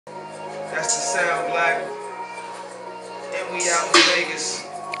That's the sound, Black. And we out in Vegas.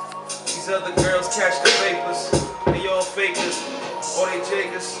 These other girls catch the vapors. They all fakers, or they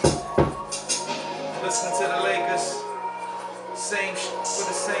jakers. Listen to the Lakers. Same for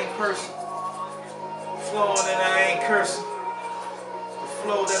the same person. Flowing and I ain't cursing. The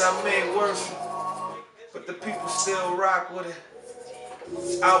flow that I made worse. But the people still rock with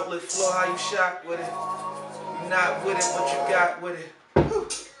it. Outlet flow, how you shock with it. You not with it, but you got with it. Whew.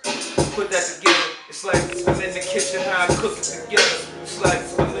 Put that together. It's like I'm in the kitchen, how I cook it together. It's like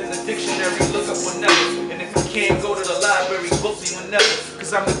I'm in the dictionary, look up whenever. And if you can't go to the library, book me whenever.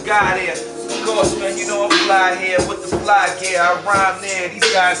 Cause I'm the guy there. Of course, man, you know I'm fly here with the fly gear. I rhyme there.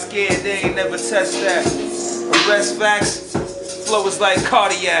 These guys scared, they ain't never touched that. Arrest Factz, flow is like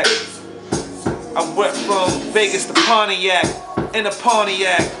cardiac. I went from Vegas to Pontiac, in a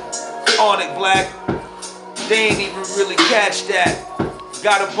Pontiac, on it, Black. They ain't even really catch that.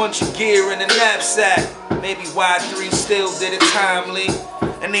 Got a bunch of gear in the knapsack. Maybe Y3 still did it timely.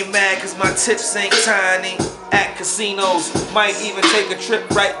 And they mad cause my tips ain't tiny. At casinos, might even take a trip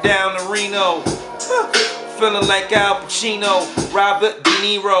right down to Reno. Feeling like Al Pacino, Robert De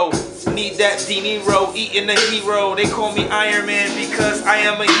Niro. Need that De Niro, eating a hero. They call me Iron Man because I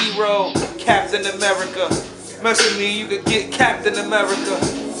am a hero. Captain America. Mess with me, you could get Captain America.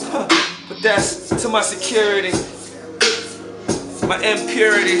 But that's to my security, my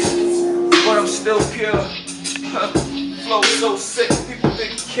impurities. But I'm still pure. Flow so sick, people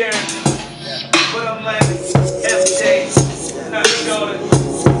think you caring. But I'm like MJ, not Jordan.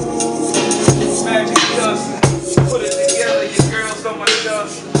 Magic Johnson, put it together, your girls on my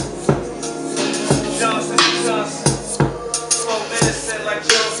Johnson. Johnson, flow innocent like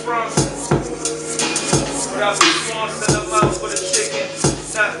Charles Bronson. Without the swans in the mouth for the chicken.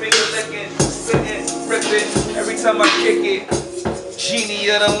 Not finger licking, spitting, ripping, every time I kick it. Genie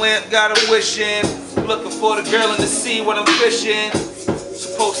of the lamp got a wishing. Looking for the girl in the sea when I'm fishing.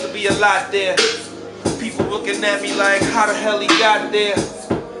 Supposed to be a lot there. People looking at me like, how the hell he got there?